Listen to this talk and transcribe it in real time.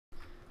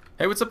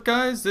Hey, what's up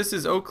guys? This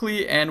is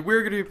Oakley and we're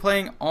going to be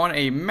playing on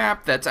a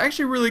map that's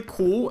actually really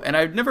cool and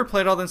I've never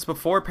played all this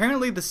before.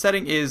 Apparently the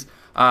setting is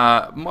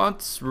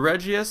Montes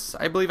Regius,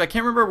 I believe. I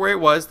can't remember where it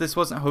was. This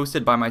wasn't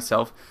hosted by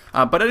myself.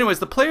 But anyways,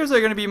 the players are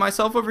going to be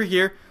myself over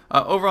here,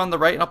 over on the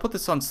right, and I'll put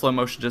this on slow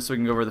motion just so we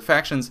can go over the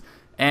factions.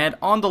 And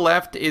on the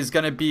left is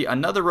going to be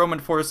another Roman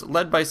force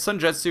led by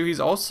Sunjetsu. He's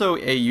also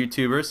a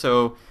YouTuber,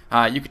 so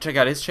you can check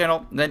out his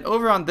channel. Then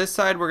over on this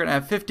side, we're going to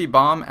have 50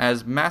 Bomb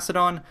as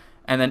Macedon.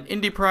 And then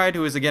Indie Pride,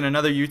 who is again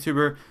another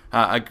YouTuber,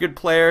 a good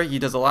player. He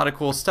does a lot of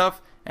cool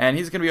stuff, and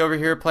he's going to be over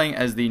here playing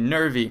as the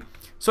Nervy.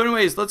 So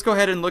anyways, let's go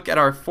ahead and look at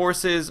our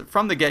forces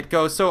from the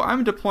get-go. So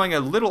I'm deploying a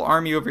little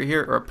army over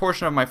here, or a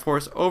portion of my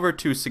force, over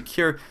to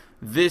secure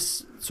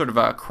this sort of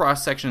a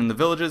cross-section in the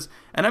villages.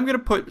 And I'm going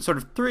to put sort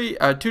of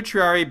two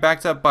Triari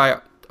backed up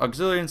by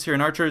auxiliary and Syrian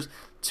archers,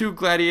 2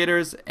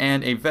 gladiators,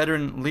 and a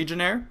veteran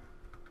legionnaire.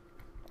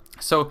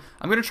 So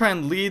I'm going to try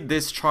and lead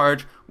this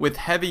charge with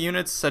heavy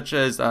units such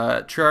as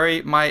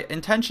Triari. My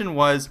intention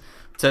was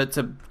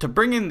to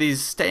bring in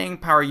these staying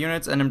power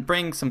units and then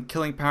bring some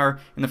killing power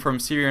in the form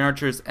of Syrian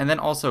archers and then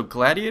also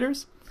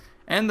gladiators.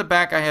 And in the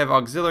back I have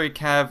auxiliary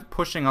cav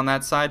pushing on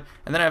that side,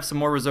 and then I have some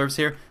more reserves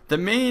here. The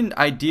main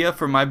idea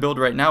for my build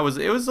right now was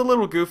it was a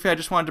little goofy. I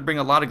just wanted to bring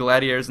a lot of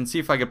gladiators and see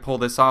if I could pull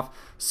this off.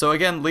 So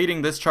again,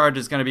 leading this charge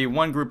is going to be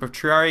one group of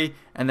Triari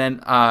and then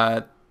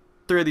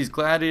 3 of these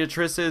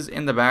gladiatrices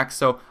in the back.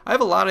 So I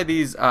have a lot of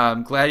these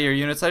gladiator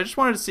units. I just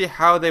wanted to see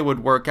how they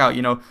would work out.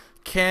 You know,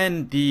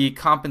 can the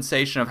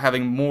compensation of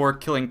having more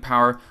killing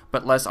power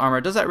but less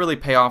armor, does that really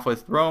pay off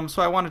with Rome?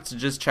 So I wanted to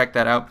just check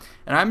that out.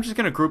 And I'm just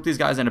going to group these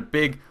guys in a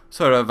big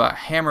sort of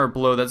hammer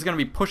blow that's going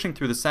to be pushing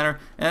through the center.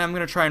 And I'm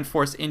going to try and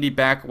force Indy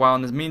back while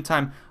in the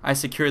meantime I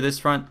secure this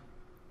front.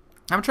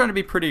 I'm trying to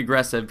be pretty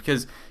aggressive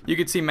because you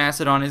can see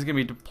Macedon is going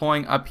to be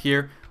deploying up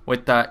here.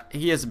 With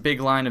he has a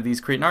big line of these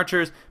Cretan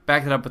archers,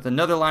 back it up with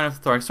another line of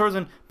thorax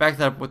swordsmen, back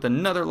that up with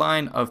another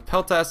line of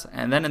peltas,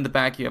 and then in the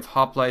back you have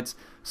hoplites.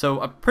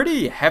 So a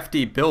pretty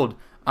hefty build.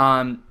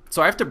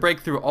 So I have to break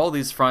through all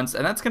these fronts,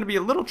 and that's going to be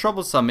a little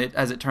troublesome,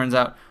 as it turns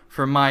out,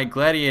 for my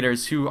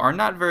gladiators, who are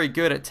not very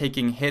good at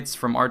taking hits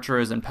from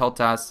archers and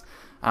peltas.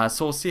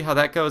 So we'll see how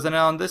that goes. And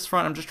on this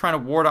front, I'm just trying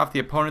to ward off the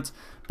opponents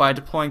by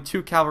deploying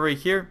 2 cavalry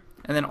here.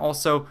 And then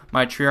also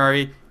my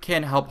Triari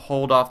can help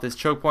hold off this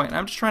choke point. And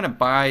I'm just trying to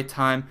buy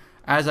time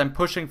as I'm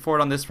pushing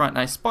forward on this front. And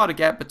I spot a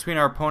gap between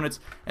our opponents.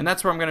 And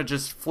that's where I'm going to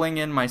just fling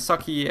in my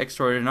Sucky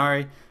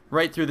Extraordinary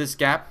right through this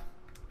gap.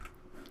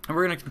 And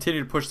we're going to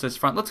continue to push this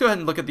front. Let's go ahead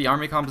and look at the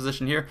army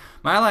composition here.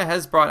 My ally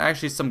has brought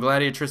actually some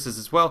gladiatrices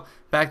as well.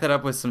 Back that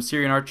up with some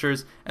Syrian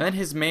archers. And then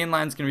his main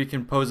line is going to be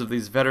composed of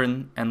these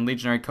veteran and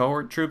legionary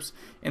cohort troops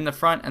in the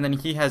front. And then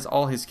he has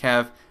all his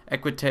cav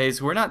equites,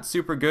 who are not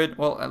super good,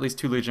 well, at least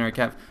 2 legionary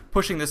cav,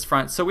 pushing this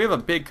front. So we have a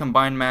big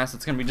combined mass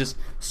that's going to be just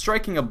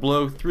striking a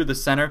blow through the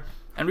center.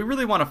 And we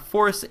really want to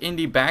force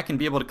Indy back and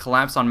be able to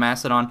collapse on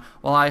Macedon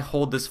while I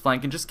hold this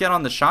flank and just get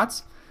on the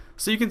shots.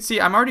 So you can see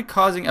I'm already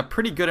causing a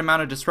pretty good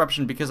amount of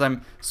disruption because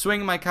I'm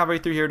swinging my cavalry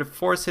through here to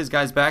force his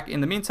guys back.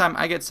 In the meantime,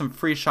 I get some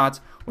free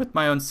shots with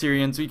my own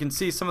Syrians. So you can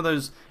see some of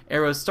those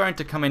arrows starting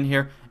to come in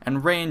here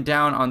and rain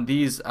down on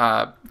these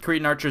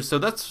Cretan archers. So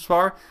thus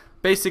far,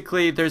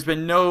 basically, there's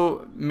been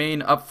no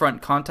main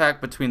upfront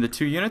contact between the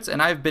 2 units,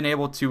 and I've been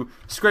able to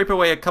scrape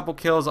away a couple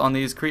kills on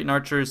these Cretan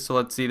archers. So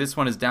let's see, this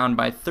one is down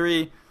by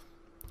 3.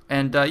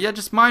 And yeah,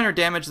 just minor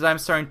damage that I'm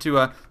starting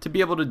to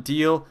be able to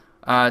deal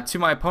to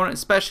my opponent,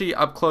 especially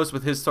up close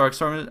with his thorax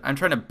swordsmen. I'm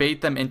trying to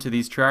bait them into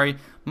these Triari.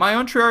 My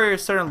own Triari are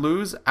starting to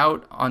lose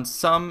out on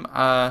some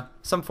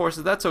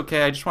forces. That's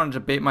okay. I just wanted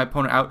to bait my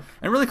opponent out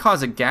and really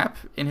cause a gap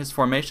in his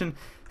formation.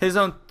 His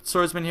own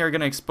swordsmen here are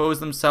going to expose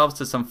themselves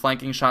to some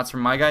flanking shots from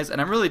my guys, and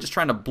I'm really just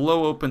trying to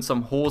blow open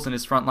some holes in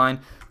his front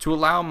line to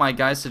allow my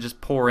guys to just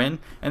pour in,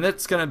 and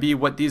that's going to be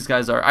what these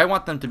guys are. I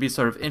want them to be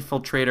sort of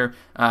infiltrator,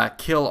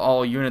 kill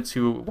all units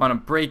who want to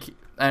break.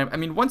 I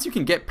mean, once you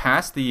can get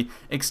past the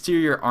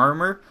exterior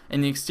armor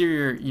and the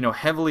exterior, you know,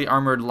 heavily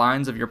armored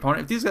lines of your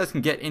opponent, if these guys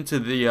can get into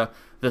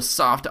the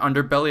soft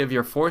underbelly of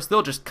your force,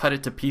 they'll just cut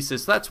it to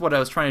pieces. So that's what I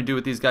was trying to do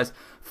with these guys.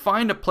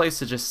 Find a place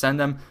to just send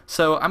them.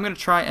 So I'm going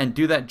to try and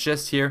do that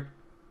just here.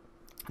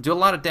 Do a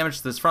lot of damage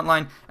to this front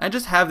line and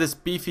just have this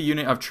beefy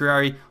unit of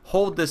Triari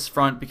hold this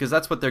front because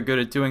that's what they're good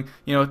at doing.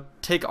 You know,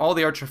 take all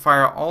the archer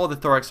fire, all the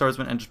thorax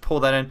swordsmen, and just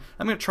pull that in.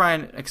 I'm going to try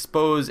and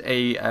expose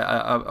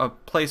a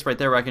place right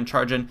there where I can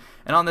charge in.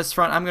 And on this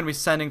front, I'm going to be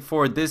sending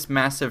forward this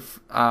massive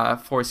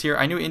force here.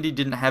 I knew Indy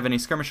didn't have any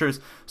skirmishers,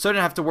 so I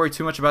didn't have to worry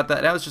too much about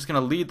that. I was just going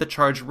to lead the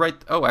charge right.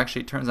 Oh,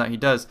 actually, it turns out he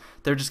does.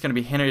 They're just going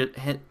to be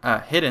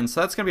hidden,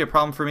 so that's going to be a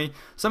problem for me.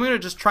 So I'm going to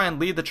just try and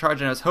lead the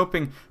charge, and I was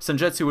hoping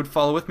Sunjetsu would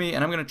follow with me,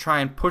 and I'm going to try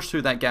and push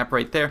through that gap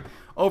right there.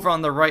 Over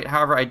on the right,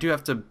 however, I do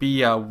have to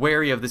be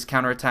wary of this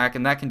counterattack,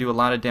 and that can do a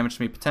lot of damage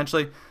to me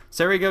potentially.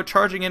 So there we go,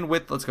 charging in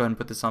with, let's go ahead and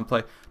put this on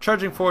play,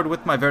 charging forward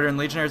with my veteran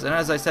legionnaires, and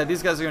as I said,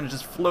 these guys are going to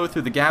just flow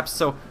through the gaps,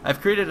 so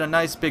I've created a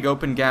nice big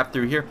open gap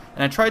through here,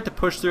 and I tried to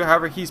push through.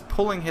 However, he's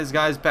pulling his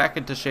guys back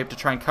into shape to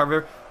try and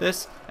cover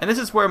this, and this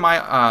is where my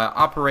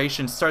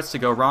operation starts to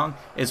go wrong,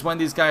 is when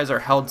these guys are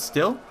held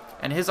still,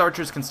 and his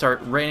archers can start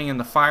raining in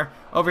the fire.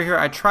 Over here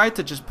I tried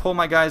to just pull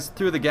my guys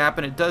through the gap,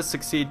 and it does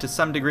succeed to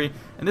some degree,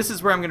 and this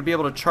is where I'm going to be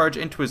able to charge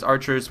into his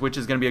archers, which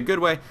is going to be a good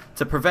way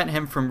to prevent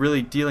him from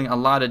really dealing a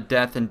lot of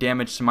death and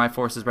damage to my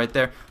forces right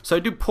there. So I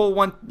do pull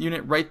one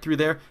unit right through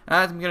there, and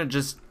I'm going to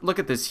just look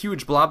at this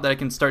huge blob that I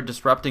can start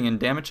disrupting and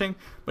damaging,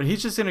 but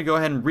he's just going to go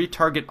ahead and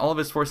retarget all of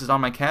his forces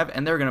on my cav,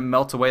 and they're going to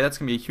melt away. That's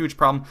going to be a huge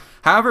problem.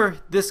 However,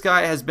 this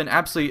guy has been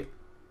absolutely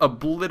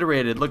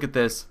obliterated. Look at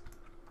this,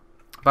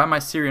 by my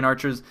Syrian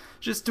archers,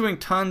 just doing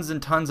tons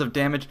and tons of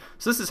damage.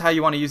 So this is how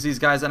you want to use these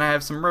guys, and I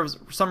have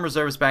some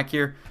reserves back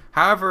here.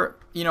 However,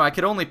 you know, I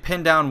could only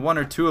pin down one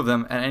or two of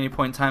them at any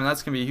point in time.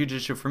 That's going to be a huge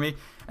issue for me.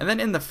 And then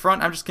in the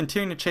front, I'm just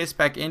continuing to chase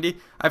back Indy.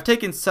 I've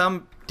taken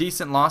some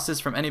decent losses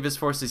from any of his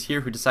forces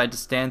here who decide to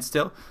stand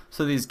still.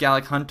 So these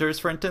Gallic hunters,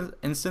 for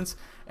instance.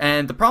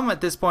 And the problem at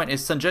this point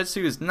is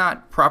Sanjetsu is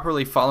not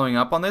properly following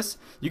up on this.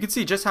 You can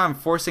see just how I'm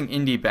forcing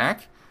Indy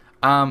back.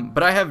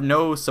 But I have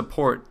no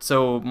support,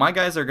 so my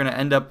guys are going to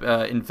end up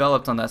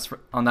enveloped on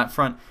that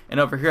front. And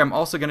over here, I'm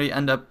also going to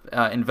end up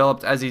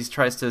enveloped as he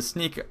tries to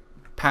sneak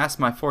past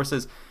my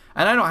forces.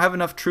 And I don't have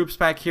enough troops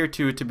back here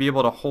to be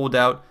able to hold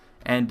out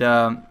and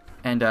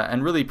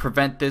really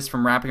prevent this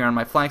from wrapping around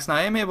my flanks. Now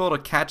I am able to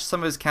catch some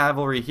of his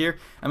cavalry here.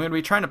 I'm going to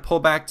be trying to pull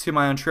back to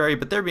my own area,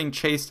 but they're being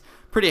chased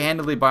pretty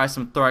handily by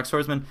some thorax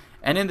swordsmen.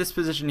 And in this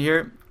position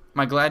here,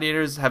 my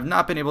gladiators have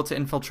not been able to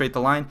infiltrate the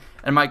line,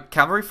 and my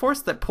cavalry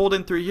force that pulled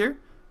in through here,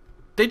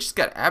 they just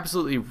got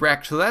absolutely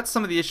wrecked. So that's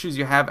some of the issues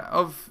you have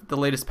of the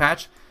latest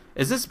patch,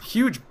 is this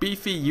huge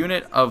beefy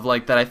unit of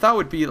like that I thought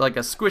would be like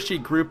a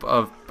squishy group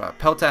of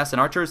peltas and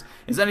archers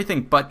is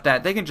anything but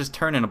that. They can just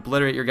turn and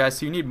obliterate your guys,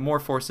 so you need more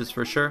forces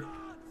for sure.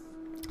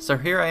 So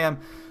here I am,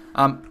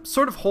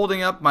 sort of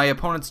holding up my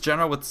opponent's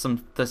general with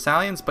some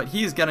Thessalians, but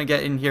he's going to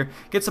get in here,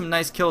 get some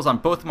nice kills on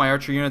both of my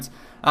archer units.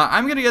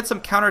 I'm going to get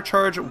some counter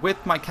charge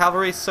with my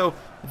cavalry, so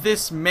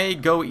this may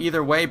go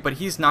either way, but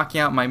he's knocking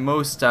out my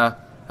most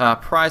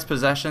prized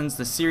possessions,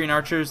 the Syrian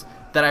archers,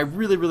 that I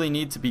really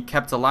need to be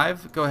kept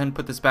alive. Go ahead and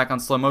put this back on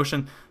slow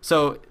motion.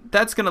 So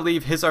that's going to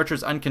leave his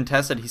archers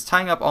uncontested. He's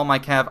tying up all my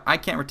cav. I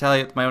can't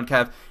retaliate with my own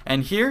cav.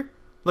 And here,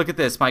 look at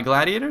this. My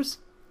gladiators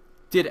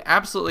did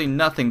absolutely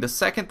nothing. The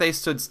second they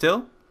stood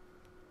still,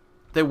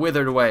 they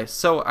withered away.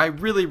 So I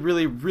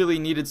really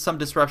needed some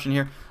disruption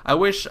here. I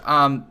wish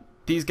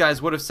these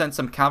guys would have sent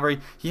some cavalry.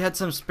 He had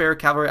some spare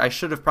cavalry. I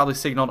should have probably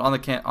signaled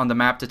on the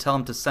map to tell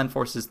him to send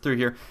forces through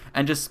here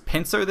and just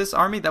pincer this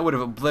army. That would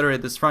have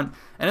obliterated this front.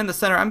 And in the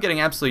center, I'm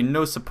getting absolutely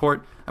no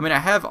support. I mean, I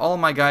have all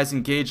my guys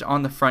engaged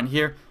on the front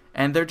here,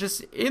 and they're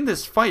just in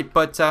this fight.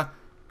 But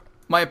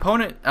my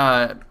opponent,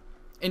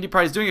 Indy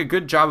Pride, is doing a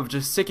good job of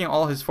just sticking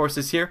all his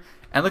forces here.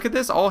 And look at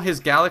this, all his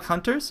Gallic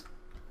hunters,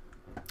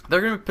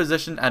 they're going to be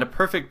positioned at a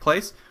perfect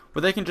place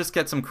where they can just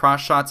get some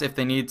cross shots if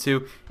they need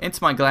to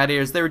into my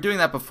gladiators. They were doing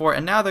that before,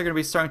 and now they're going to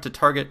be starting to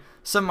target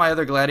some of my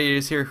other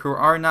gladiators here who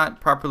are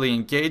not properly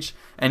engaged,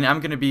 and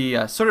I'm going to be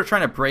sort of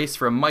trying to brace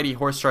for a mighty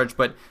horse charge,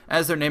 but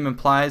as their name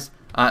implies,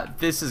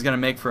 this is going to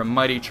make for a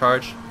mighty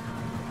charge.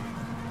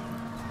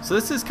 So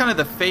this is kind of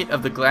the fate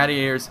of the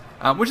gladiators,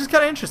 which is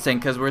kind of interesting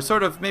because we're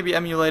sort of maybe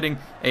emulating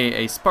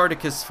a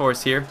Spartacus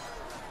force here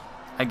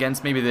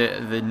against maybe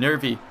the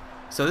Nervi.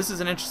 So this is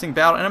an interesting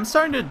battle, and I'm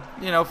starting to,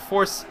 you know,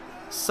 force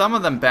some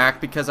of them back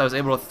because I was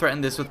able to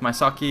threaten this with my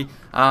Saki.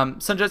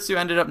 Sanjetsu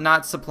ended up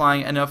not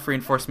supplying enough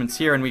reinforcements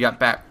here, and we got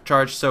back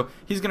charged, so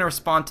he's going to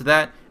respond to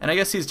that, and I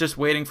guess he's just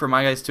waiting for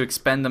my guys to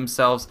expend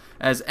themselves,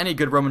 as any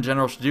good Roman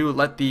general should do.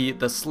 Let the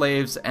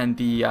slaves and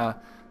the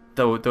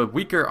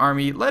weaker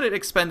army, let it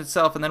expend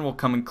itself, and then we'll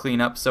come and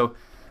clean up. So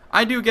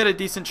I do get a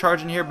decent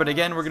charge in here, but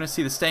again, we're going to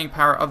see the staying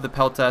power of the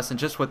peltas and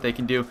just what they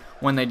can do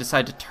when they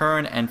decide to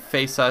turn and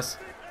face us.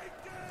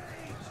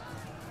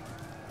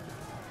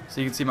 So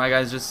you can see my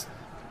guys just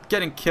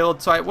getting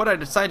killed. So what I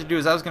decided to do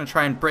is I was going to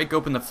try and break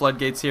open the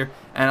floodgates here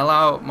and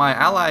allow my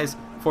allies'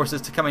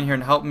 forces to come in here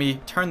and help me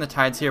turn the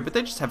tides here, but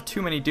they just have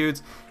too many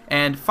dudes.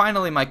 And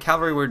finally my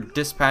cavalry were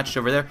dispatched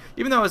over there.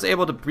 Even though I was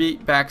able to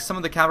beat back some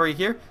of the cavalry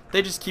here,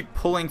 they just keep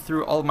pulling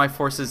through all of my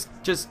forces,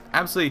 just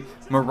absolutely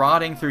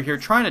marauding through here,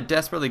 trying to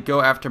desperately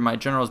go after my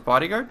general's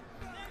bodyguard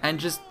and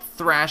just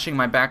thrashing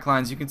my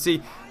backlines. You can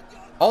see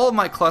all of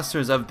my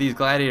clusters of these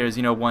gladiators,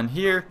 you know, one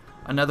here,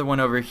 another one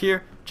over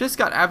here, just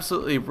got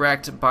absolutely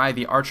wrecked by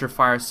the archer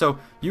fire. So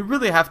you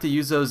really have to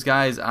use those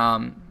guys,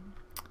 I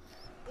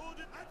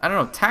don't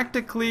know,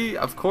 tactically,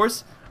 of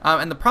course.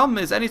 And the problem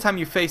is, anytime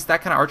you face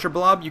that kind of archer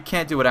blob, you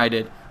can't do what I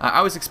did.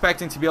 I was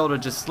expecting to be able to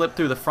just slip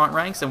through the front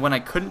ranks, and when I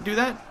couldn't do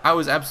that, I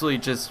was absolutely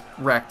just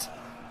wrecked.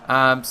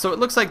 So it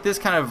looks like this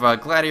kind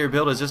of gladiator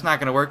build is just not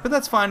going to work, but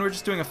that's fine. We're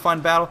just doing a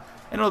fun battle,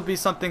 and it'll be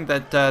something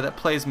that that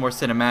plays more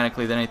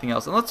cinematically than anything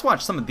else. And let's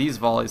watch some of these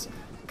volleys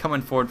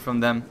coming forward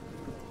from them.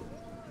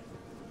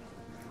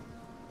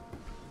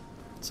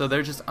 So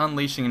they're just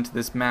unleashing into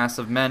this mass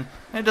of men,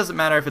 and it doesn't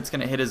matter if it's going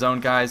to hit his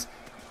own guys.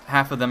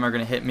 Half of them are going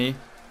to hit me.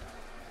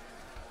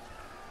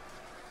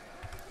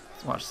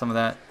 Let's watch some of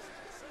that.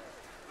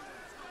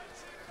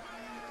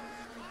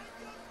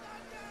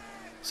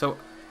 So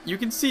you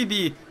can see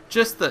the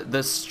just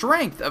the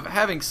strength of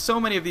having so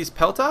many of these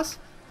Peltas,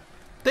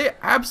 they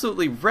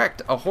absolutely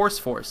wrecked a horse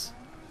force.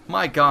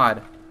 My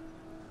god.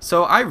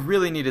 So I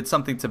really needed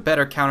something to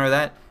better counter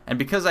that, and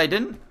because I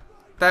didn't,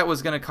 that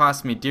was going to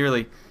cost me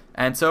dearly.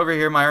 And so over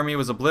here my army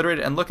was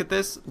obliterated, and look at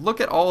this. Look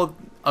at all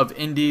of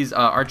Indy's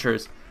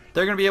archers.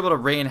 They're going to be able to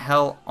rain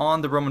hell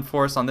on the Roman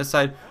force on this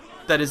side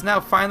that is now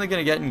finally going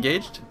to get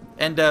engaged.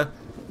 And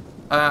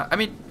I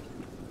mean,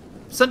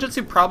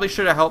 Senjutsu probably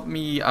should have helped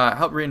me,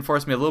 help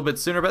reinforce me a little bit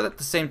sooner, but at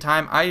the same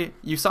time,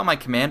 you saw my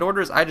command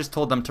orders. I just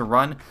told them to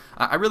run.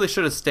 I really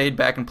should have stayed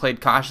back and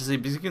played cautiously,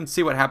 because you can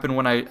see what happened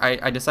when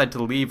I decided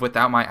to leave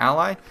without my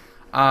ally.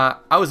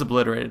 I was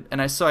obliterated,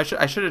 and I should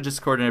have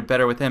just coordinated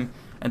better with him.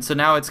 And so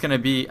now it's going to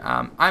be,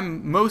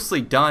 I'm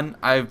mostly done.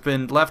 I've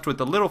been left with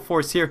a little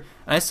force here,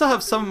 and I still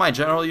have some of my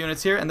general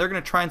units here, and they're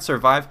going to try and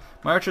survive.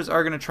 My archers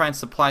are going to try and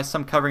supply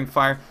some covering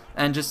fire,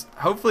 and just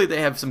hopefully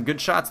they have some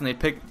good shots and they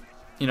pick,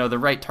 you know, the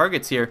right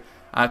targets here,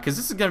 because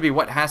this is going to be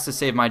what has to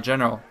save my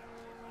general.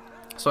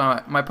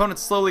 So my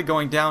opponent's slowly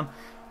going down,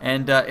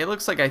 and it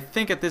looks like, I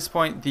think at this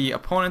point the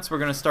opponents were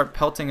going to start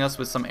pelting us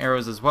with some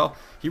arrows as well.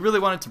 He really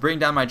wanted to bring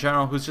down my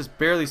general, who's just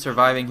barely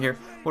surviving here.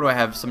 What do I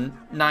have? Some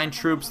 9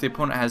 troops. The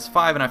opponent has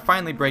 5, and I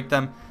finally break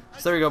them.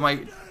 So there we go.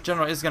 My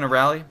general is going to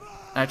rally,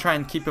 and I try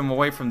and keep him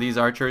away from these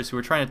archers who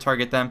are trying to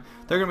target them.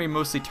 They're going to be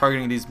mostly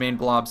targeting these main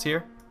blobs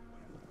here.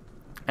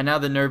 And now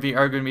the Nervi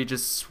are going to be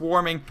just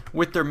swarming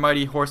with their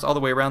mighty horse all the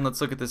way around. Let's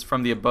look at this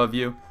from the above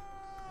view.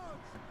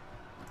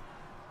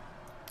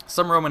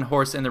 Some Roman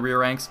horse in the rear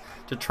ranks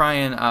to try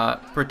and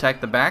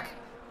protect the back.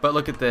 But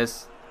look at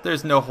this.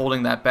 There's no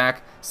holding that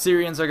back.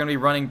 Syrians are going to be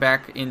running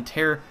back in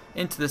terror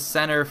into the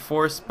center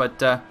force.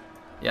 But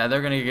yeah,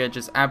 they're going to get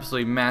just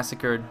absolutely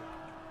massacred.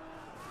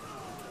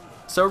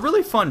 So a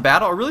really fun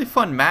battle. A really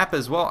fun map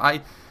as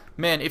well.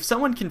 Man, if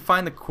someone can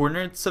find the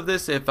coordinates of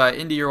this, if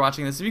Indy, you're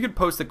watching this, if you could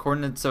post the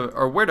coordinates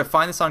or where to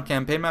find this on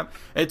campaign map,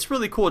 it's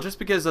really cool just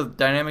because of the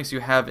dynamics you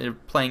have in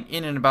playing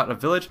in and about a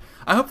village.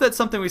 I hope that's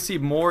something we see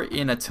more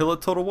in Attila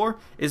Total War,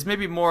 is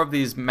maybe more of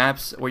these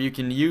maps where you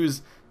can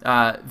use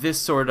this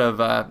sort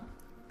of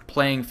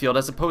playing field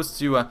as opposed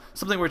to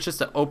something where it's just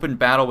an open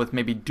battle with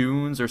maybe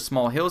dunes or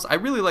small hills. I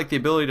really like the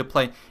ability to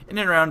play in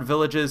and around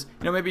villages,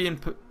 you know, maybe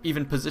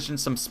even position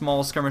some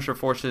small skirmisher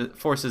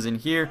forces in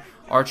here,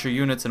 archer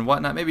units and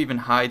whatnot, maybe even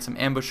hide some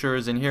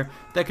ambushers in here.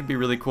 That could be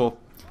really cool.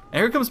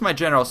 And here comes my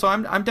general. So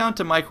I'm down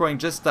to microing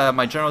just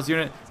my general's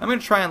unit. I'm going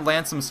to try and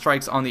land some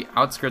strikes on the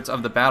outskirts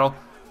of the battle.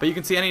 But you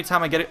can see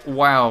anytime I get it,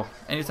 wow,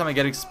 anytime I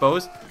get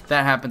exposed,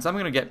 that happens. I'm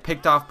going to get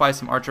picked off by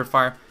some archer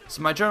fire.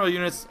 So my general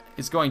units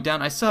is going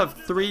down. I still have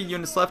 3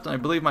 units left, and I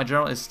believe my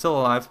general is still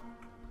alive.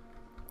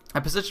 I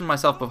positioned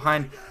myself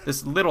behind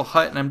this little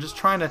hut, and I'm just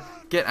trying to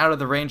get out of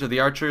the range of the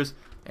archers.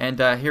 And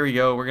here we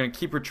go. We're gonna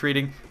keep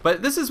retreating.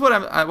 But this is what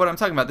I'm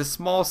talking about. This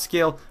small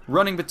scale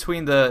running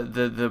between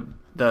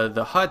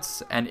the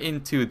huts and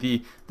into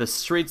the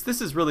streets.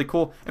 This is really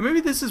cool. And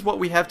maybe this is what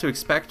we have to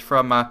expect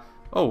from.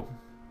 Oh,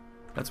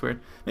 that's weird.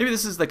 Maybe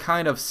this is the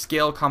kind of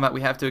scale combat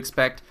we have to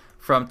expect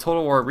from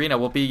Total War Arena.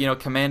 We'll be, you know,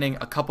 commanding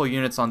a couple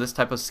units on this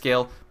type of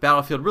scale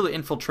battlefield, really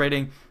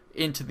infiltrating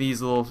into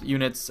these little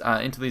units,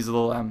 into these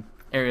little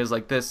areas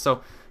like this.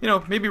 So, you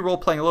know, maybe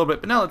role-playing a little bit.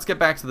 But now let's get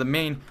back to the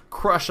main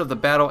crush of the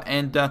battle.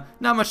 And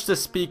not much to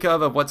speak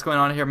of what's going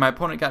on here. My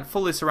opponent got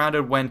fully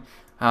surrounded when,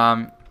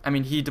 I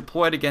mean, he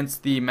deployed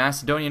against the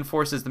Macedonian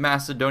forces. The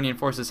Macedonian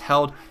forces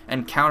held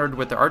and countered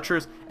with their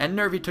archers. And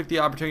Nervi took the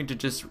opportunity to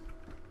just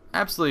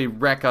absolutely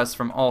wreck us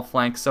from all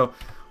flanks. So,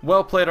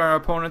 well played on our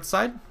opponent's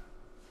side.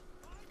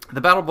 The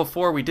battle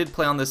before, we did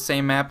play on this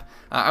same map.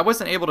 I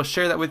wasn't able to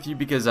share that with you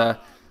because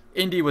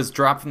Indy was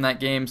dropped from that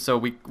game, so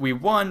we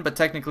won, but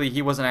technically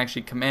he wasn't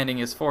actually commanding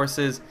his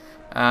forces.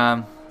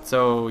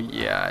 So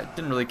yeah, it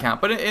didn't really count.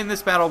 But in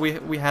this battle,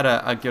 we had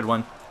a good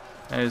one.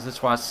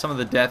 Let's watch some of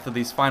the death of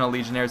these final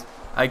legionnaires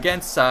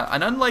against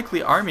an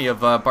unlikely army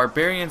of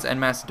barbarians and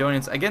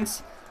Macedonians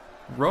against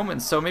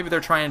Romans. So maybe they're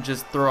trying to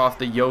just throw off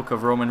the yoke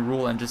of Roman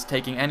rule and just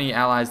taking any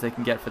allies they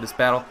can get for this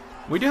battle.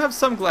 We do have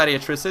some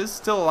gladiatresses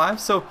still alive,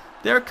 so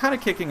they're kind of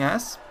kicking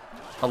ass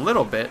a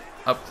little bit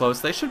up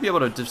close. They should be able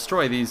to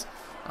destroy these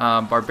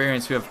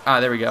barbarians who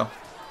have... there we go.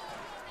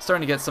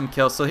 Starting to get some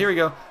kills. So here we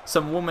go.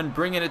 Some woman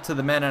bringing it to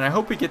the men, and I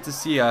hope we get to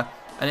see an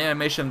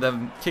animation of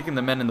them kicking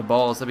the men in the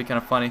balls. That'd be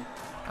kind of funny.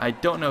 I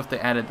don't know if they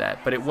added that,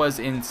 but it was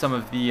in some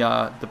of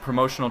the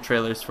promotional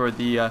trailers for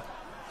the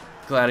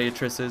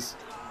gladiatresses.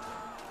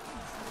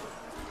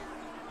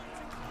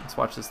 Let's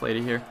watch this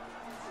lady here.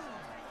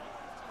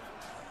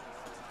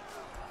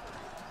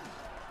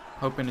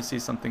 Hoping to see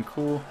something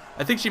cool.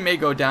 I think she may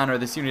go down, or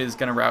this unit is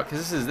going to rout,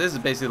 because this is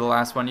basically the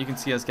last one. You can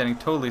see us getting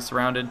totally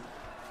surrounded.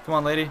 Come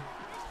on, lady.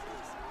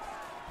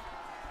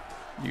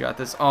 You got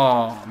this.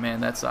 Oh,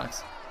 man, that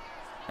sucks.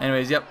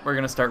 Anyways, yep, we're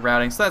going to start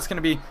routing. So that's going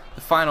to be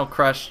the final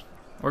crush.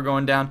 We're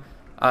going down.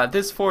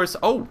 This force,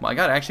 oh my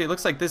god, actually it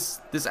looks like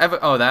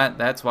oh,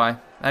 that's why.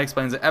 That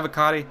explains it.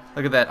 Evocati,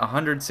 look at that,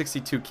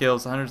 162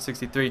 kills,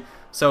 163.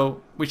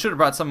 So we should have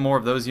brought some more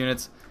of those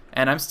units.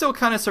 And I'm still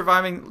kind of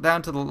surviving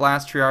down to the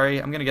last Triari.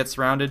 I'm going to get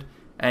surrounded.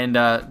 And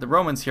the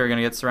Romans here are going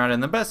to get surrounded.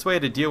 And the best way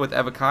to deal with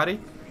Evocati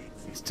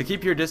is to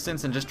keep your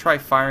distance and just try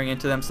firing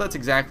into them. So that's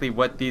exactly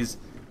what these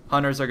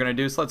hunters are going to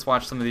do. So let's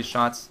watch some of these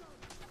shots.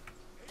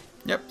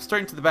 Yep, straight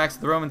into the backs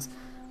of the Romans.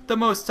 The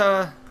most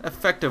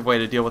effective way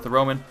to deal with a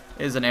Roman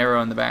is an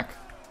arrow in the back.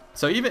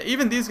 So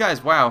even these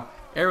guys, wow,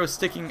 arrows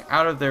sticking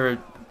out of their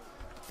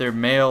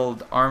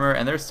mailed armor,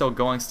 and they're still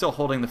going, still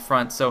holding the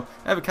front. So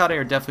Evocati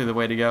are definitely the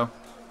way to go.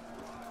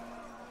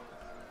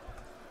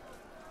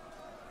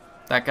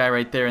 That guy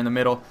right there in the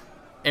middle,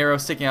 arrow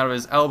sticking out of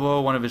his elbow,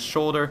 one of his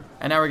shoulder,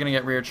 and now we're going to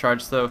get rear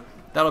charged, so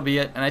that'll be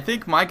it. And I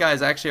think my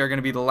guys actually are going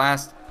to be the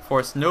last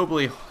force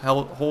nobly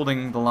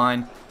holding the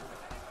line.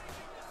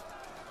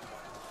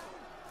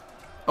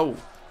 Oh,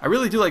 I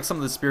really do like some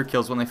of the spear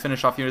kills when they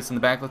finish off units in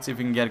the back. Let's see if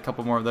we can get a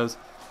couple more of those.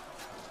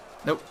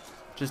 Nope,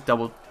 just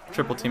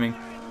triple teaming.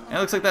 And it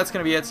looks like that's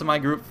going to be it, so my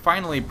group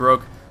finally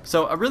broke.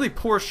 So a really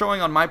poor showing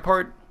on my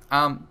part.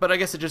 But I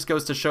guess it just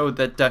goes to show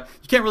that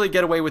you can't really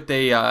get away with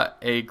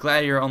a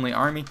gladiator-only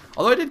army.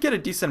 Although I did get a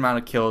decent amount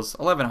of kills,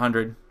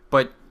 1,100,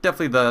 but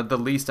definitely the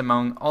least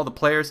among all the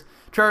players.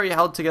 Terraria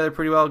held together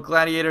pretty well.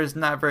 Gladiators,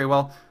 not very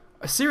well.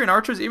 Assyrian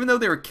archers, even though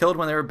they were killed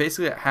when they were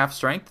basically at half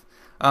strength,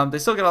 they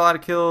still got a lot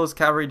of kills.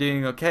 Cavalry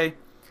doing okay.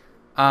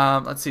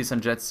 Let's see some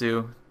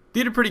Jetsu.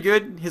 They did pretty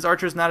good. His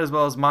archers not as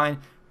well as mine,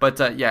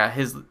 but yeah,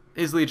 his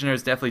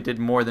legionnaires definitely did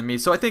more than me.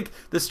 So I think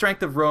the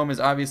strength of Rome is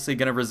obviously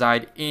going to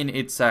reside in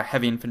its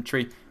heavy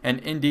infantry, and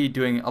Indy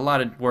doing a lot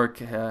of work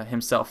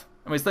himself.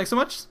 Anyways, thanks so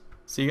much.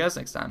 See you guys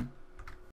next time.